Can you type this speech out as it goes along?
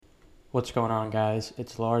What's going on, guys?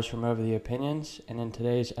 It's Lars from Over the Opinions, and in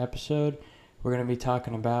today's episode, we're going to be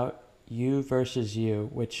talking about you versus you,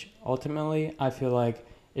 which ultimately I feel like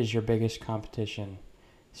is your biggest competition.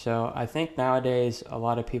 So I think nowadays a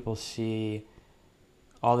lot of people see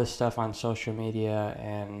all this stuff on social media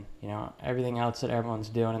and everything else that everyone's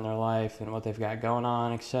doing in their life and what they've got going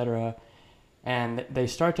on, etc. And they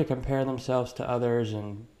start to compare themselves to others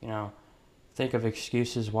and think of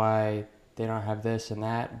excuses why they don't have this and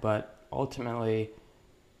that, but ultimately,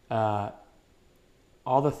 uh,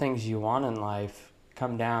 all the things you want in life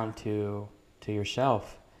come down to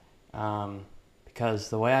yourself. Because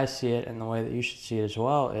the way I see it, and the way that you should see it as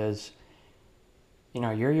well, is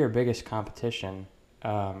you're your biggest competition.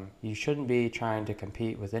 You shouldn't be trying to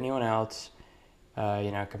compete with anyone else.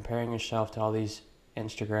 Comparing yourself to all these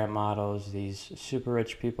Instagram models, these super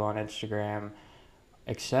rich people on Instagram,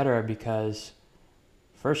 etc. Because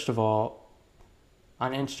first of all,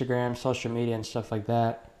 on Instagram, social media, and stuff like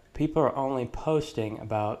that, people are only posting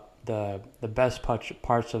about the best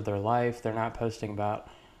parts of their life. They're not posting about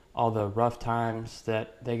all the rough times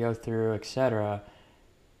that they go through, etc.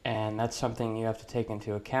 And that's something you have to take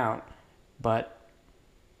into account. But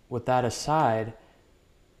with that aside,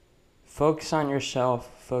 focus on yourself,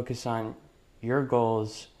 focus on your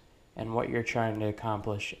goals and what you're trying to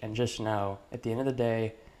accomplish, and just know at the end of the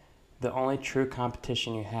day, the only true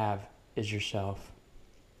competition you have is yourself.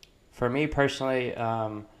 For me personally,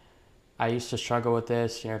 I used to struggle with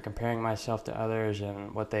this, comparing myself to others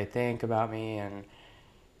and what they think about me, and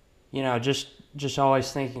just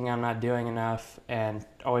always thinking I'm not doing enough, and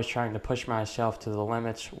always trying to push myself to the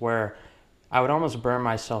limits where I would almost burn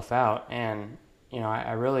myself out. And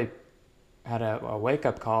I really had a wake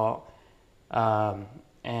up call,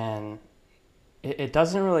 and it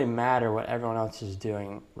doesn't really matter what everyone else is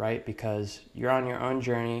doing, right? Because you're on your own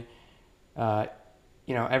journey.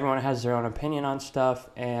 Everyone has their own opinion on stuff,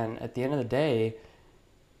 and at the end of the day,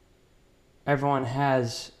 everyone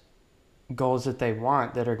has goals that they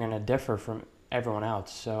want that are going to differ from everyone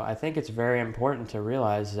else. So I think it's very important to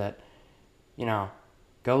realize that,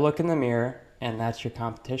 go look in the mirror, and that's your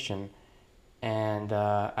competition. And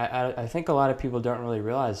I think a lot of people don't really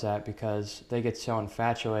realize that because they get so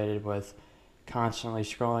infatuated with constantly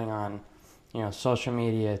scrolling on, social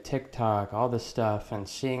media, TikTok, all this stuff, and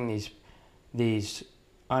seeing these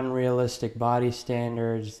unrealistic body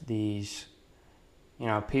standards, these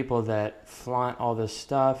people that flaunt all this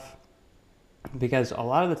stuff, because a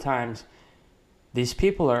lot of the times these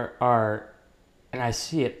people are and I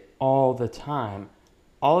see it all the time,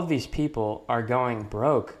 all of these people are going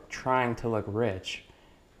broke trying to look rich,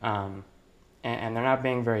 and they're not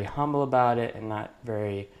being very humble about it and not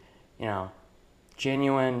very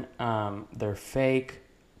genuine. They're fake,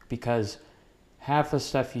 because half the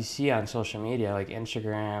stuff you see on social media, like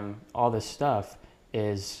Instagram, all this stuff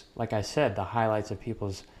is, like I said, the highlights of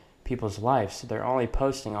people's lives. So they're only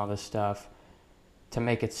posting all this stuff to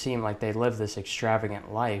make it seem like they live this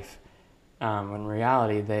extravagant life. When in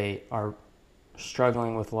reality, they are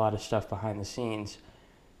struggling with a lot of stuff behind the scenes.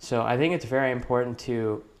 So I think it's very important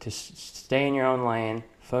to stay in your own lane,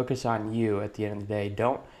 focus on you at the end of the day.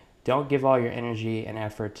 Don't give all your energy and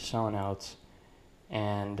effort to someone else.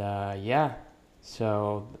 And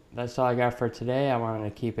so that's all I got for today. I wanted to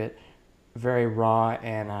keep it very raw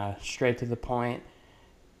and straight to the point.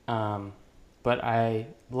 But I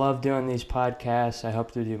love doing these podcasts. I hope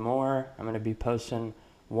to do more. I'm going to be posting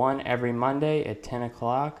one every Monday at 10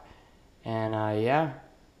 o'clock. And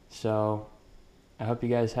so I hope you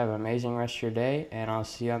guys have an amazing rest of your day, and I'll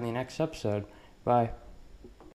see you on the next episode. Bye.